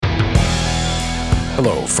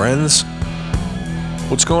Hello, friends.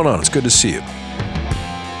 What's going on? It's good to see you.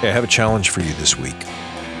 Hey, I have a challenge for you this week.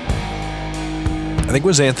 I think it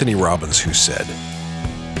was Anthony Robbins who said,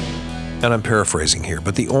 and I'm paraphrasing here,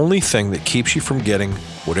 but the only thing that keeps you from getting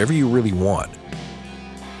whatever you really want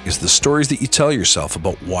is the stories that you tell yourself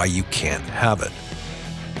about why you can't have it.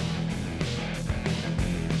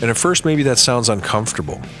 And at first, maybe that sounds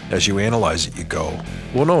uncomfortable. As you analyze it, you go,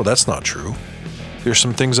 well, no, that's not true. There's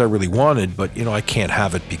some things I really wanted, but, I can't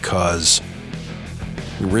have it because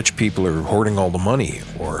rich people are hoarding all the money,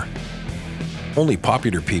 or only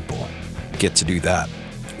popular people get to do that.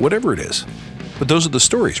 Whatever it is. But those are the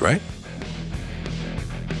stories, right?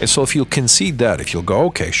 And so if you'll concede that, if you'll go,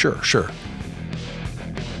 okay, sure.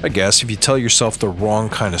 I guess if you tell yourself the wrong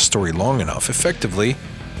kind of story long enough, effectively,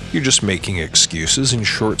 you're just making excuses and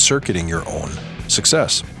short-circuiting your own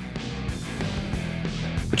success.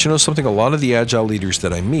 But you know something? A lot of the agile leaders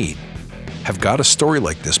that I meet have got a story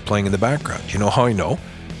like this playing in the background. You know how I know?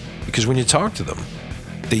 Because when you talk to them,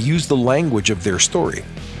 they use the language of their story.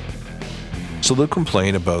 So they'll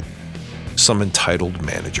complain about some entitled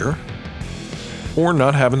manager, or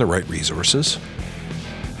not having the right resources,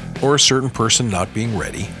 or a certain person not being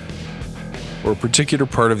ready, or a particular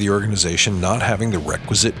part of the organization not having the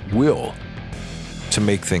requisite will to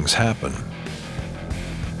make things happen.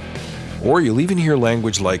 Or you'll even hear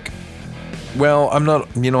language like, well, I'm not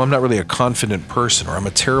really a confident person, or I'm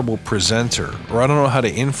a terrible presenter, or I don't know how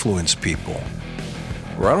to influence people,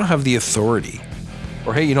 or I don't have the authority,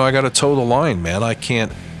 or hey, I got to toe the line, man. I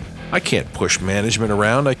can't push management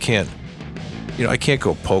around. I can't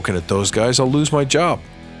go poking at those guys. I'll lose my job.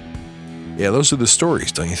 Yeah, those are the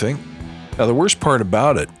stories, don't you think? Now, the worst part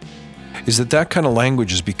about it is that kind of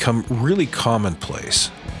language has become really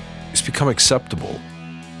commonplace. It's become acceptable.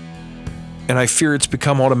 And I fear it's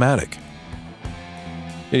become automatic.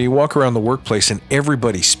 And you walk around the workplace and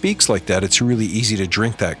everybody speaks like that, it's really easy to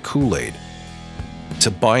drink that Kool-Aid,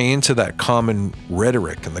 to buy into that common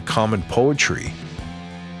rhetoric and the common poetry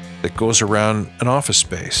that goes around an office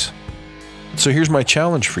space. So here's my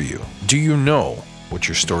challenge for you. Do you know what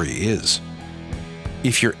your story is?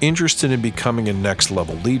 If you're interested in becoming a next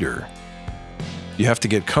level leader, you have to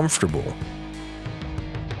get comfortable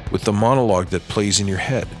with the monologue that plays in your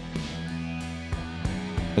head.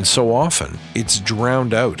 And so often, it's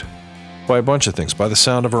drowned out by a bunch of things, by the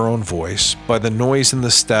sound of our own voice, by the noise and the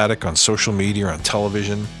static on social media or on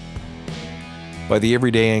television, by the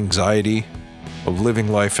everyday anxiety of living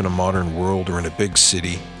life in a modern world or in a big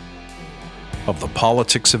city, of the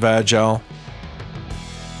politics of agile.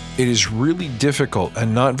 It is really difficult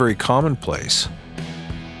and not very commonplace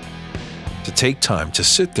to take time to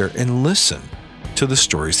sit there and listen to the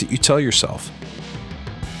stories that you tell yourself.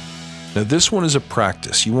 Now, this one is a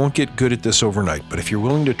practice. You won't get good at this overnight, but if you're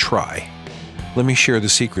willing to try, let me share the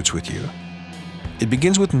secrets with you. It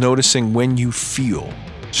begins with noticing when you feel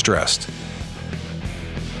stressed.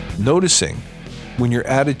 Noticing when your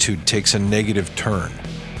attitude takes a negative turn.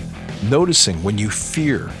 Noticing when you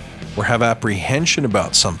fear or have apprehension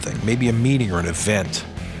about something, maybe a meeting or an event.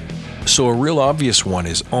 So a real obvious one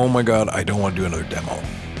is, oh my God, I don't want to do another demo.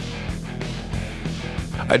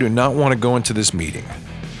 I do not want to go into this meeting.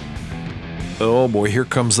 Oh boy, here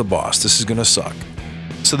comes the boss. This is going to suck.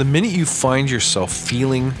 So the minute you find yourself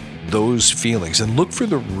feeling those feelings, and look for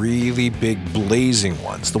the really big blazing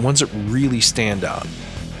ones, the ones that really stand out,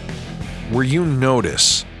 where you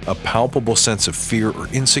notice a palpable sense of fear or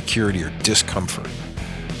insecurity or discomfort.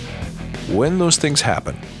 When those things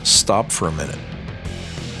happen, stop for a minute.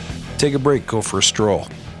 Take a break, go for a stroll.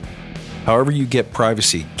 However you get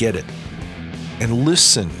privacy, get it. And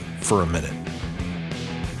listen for a minute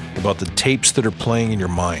about the tapes that are playing in your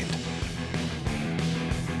mind.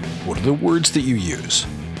 What are the words that you use?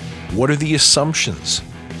 What are the assumptions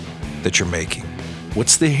that you're making?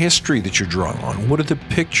 What's the history that you're drawing on? What are the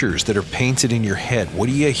pictures that are painted in your head? What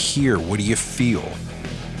do you hear? What do you feel?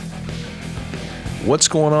 What's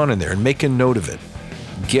going on in there? And make a note of it.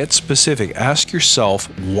 Get specific. Ask yourself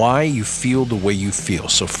why you feel the way you feel.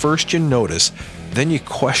 So first you notice, then you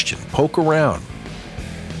question, poke around,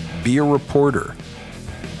 be a reporter,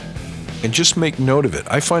 and just make note of it.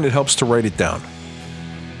 I find it helps to write it down.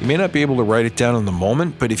 You may not be able to write it down in the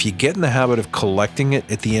moment, but if you get in the habit of collecting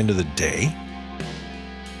it at the end of the day,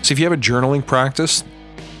 so if you have a journaling practice,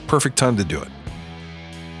 perfect time to do it.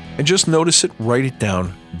 And just notice it, write it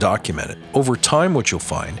down, document it. Over time, what you'll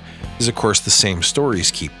find is, of course, the same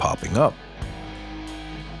stories keep popping up.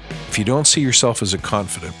 If you don't see yourself as a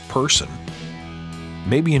confident person,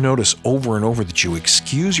 maybe you notice over and over that you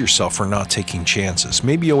excuse yourself for not taking chances.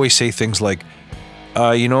 Maybe you always say things like,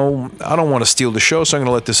 I don't want to steal the show, so I'm going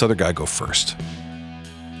to let this other guy go first.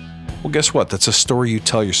 Well, guess what? That's a story you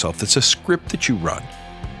tell yourself. That's a script that you run.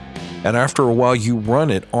 And after a while, you run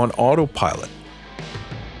it on autopilot.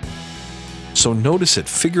 So notice it,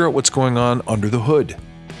 figure out what's going on under the hood.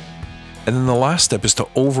 And then the last step is to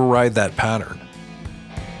override that pattern.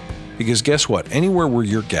 Because guess what? Anywhere where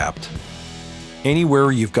you're gapped, anywhere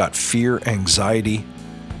where you've got fear, anxiety,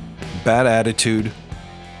 bad attitude,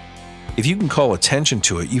 if you can call attention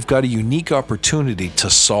to it, you've got a unique opportunity to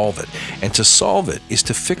solve it. And to solve it is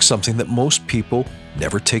to fix something that most people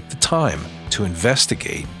never take the time to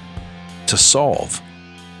investigate, to solve,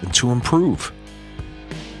 and to improve.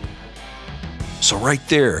 So right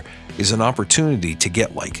there is an opportunity to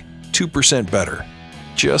get like 2% better,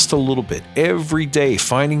 just a little bit, every day,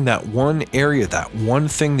 finding that one area, that one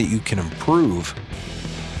thing that you can improve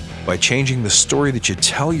by changing the story that you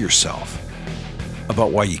tell yourself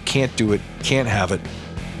about why you can't do it, can't have it,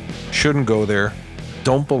 shouldn't go there,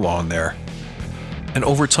 don't belong there. And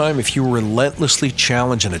over time, if you relentlessly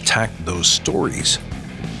challenge and attack those stories,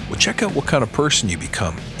 well, check out what kind of person you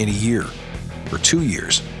become in a year or 2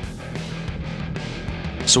 years.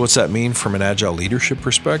 So what's that mean from an agile leadership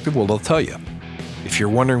perspective? Well, they'll tell you. If you're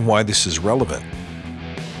wondering why this is relevant,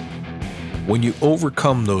 when you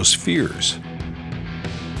overcome those fears,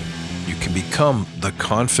 you can become the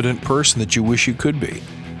confident person that you wish you could be.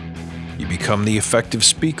 You become the effective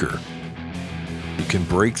speaker. You can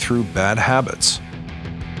break through bad habits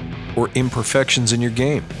or imperfections in your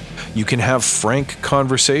game. You can have frank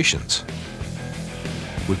conversations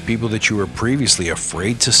with people that you were previously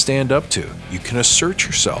afraid to stand up to. You can assert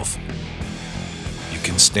yourself. You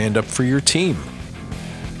can stand up for your team.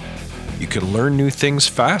 You can learn new things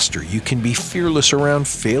faster. You can be fearless around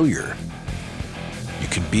failure. You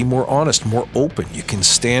can be more honest, more open. You can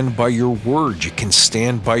stand by your word. You can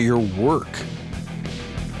stand by your work.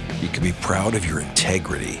 You can be proud of your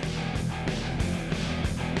integrity.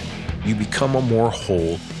 You become a more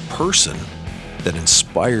whole person that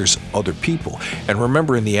inspires other people. And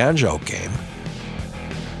remember, in the Agile game,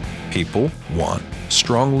 people want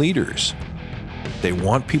strong leaders. They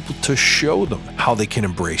want people to show them how they can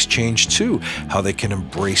embrace change too, how they can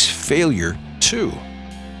embrace failure too.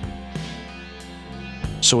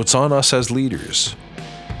 So it's on us as leaders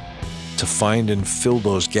to find and fill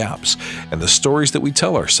those gaps. And the stories that we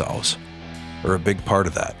tell ourselves are a big part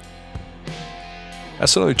of that.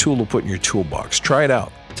 That's another tool to put in your toolbox. Try it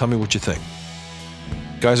out. Tell me what you think.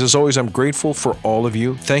 Guys, as always, I'm grateful for all of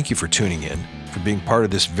you. Thank you for tuning in, for being part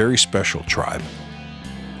of this very special tribe.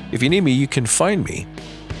 If you need me, you can find me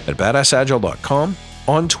at badassagile.com,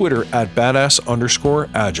 on Twitter at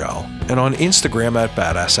badass_agile, and on Instagram at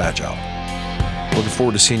badassagile. Looking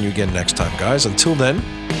forward to seeing you again next time, guys. Until then,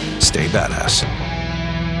 stay badass.